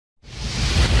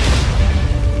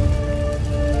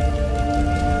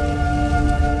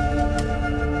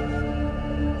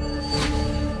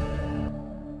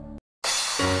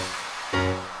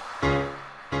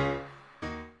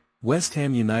West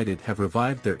Ham United have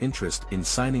revived their interest in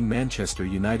signing Manchester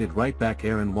United right-back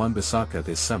Aaron Wan-Bissaka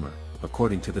this summer,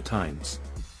 according to The Times.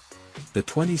 The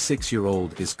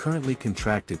 26-year-old is currently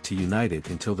contracted to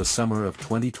United until the summer of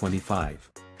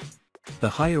 2025. The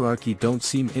hierarchy don't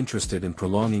seem interested in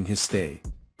prolonging his stay.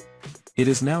 It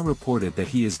is now reported that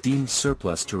he is deemed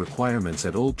surplus to requirements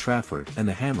at Old Trafford and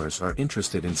the Hammers are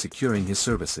interested in securing his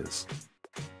services.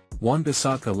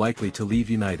 Wan-Bissaka likely to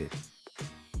leave United.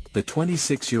 The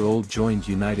 26-year-old joined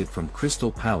United from Crystal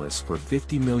Palace for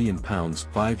 £50 million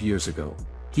 5 years ago.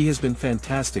 He has been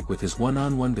fantastic with his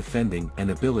one-on-one defending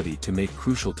and ability to make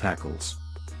crucial tackles.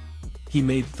 He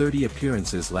made 30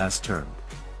 appearances last term.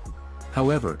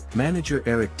 However, manager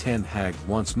Erik ten Hag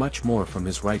wants much more from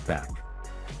his right-back.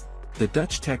 The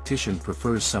Dutch tactician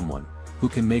prefers someone who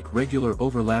can make regular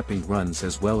overlapping runs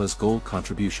as well as goal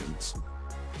contributions.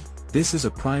 This is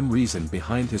a prime reason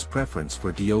behind his preference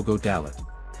for Diogo Dalot.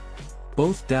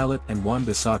 Both Dalot and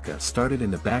Wan-Bissaka started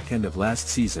in the back end of last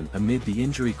season amid the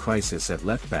injury crisis at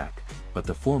left-back, but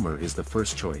the former is the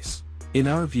first choice. In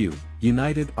our view,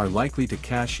 United are likely to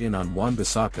cash in on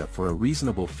Wan-Bissaka for a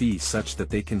reasonable fee such that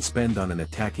they can spend on an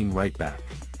attacking right-back.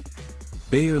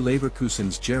 Bayer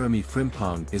Leverkusen's Jeremy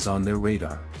Frimpong is on their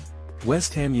radar.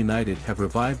 West Ham United have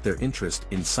revived their interest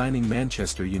in signing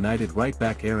Manchester United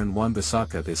right-back Aaron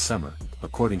Wan-Bissaka this summer,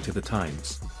 according to The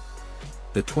Times.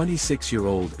 The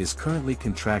 26-year-old is currently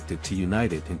contracted to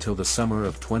United until the summer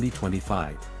of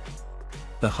 2025.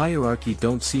 The hierarchy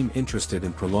don't seem interested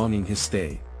in prolonging his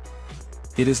stay.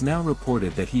 It is now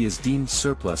reported that he is deemed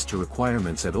surplus to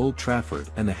requirements at Old Trafford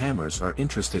and the Hammers are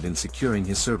interested in securing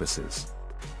his services.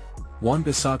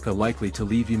 Wan-Bissaka likely to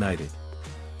leave United.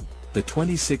 The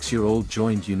 26-year-old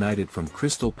joined United from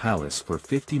Crystal Palace for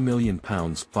 £50 million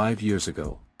 5 years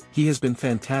ago. He has been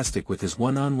fantastic with his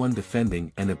one-on-one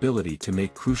defending and ability to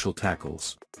make crucial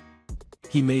tackles.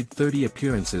 He made 30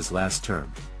 appearances last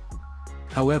term.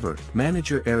 However,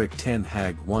 manager Erik ten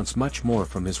Hag wants much more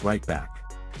from his right-back.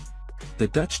 The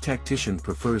Dutch tactician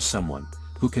prefers someone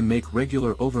who can make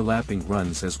regular overlapping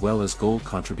runs as well as goal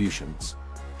contributions.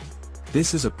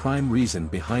 This is a prime reason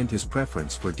behind his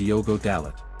preference for Diogo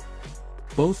Dalot.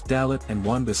 Both Dalot and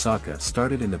Wan-Bissaka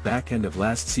started in the back end of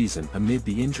last season amid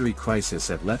the injury crisis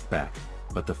at left-back,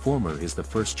 but the former is the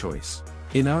first choice.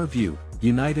 In our view,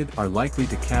 United are likely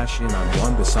to cash in on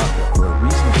Wan-Bissaka for a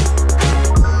reasonable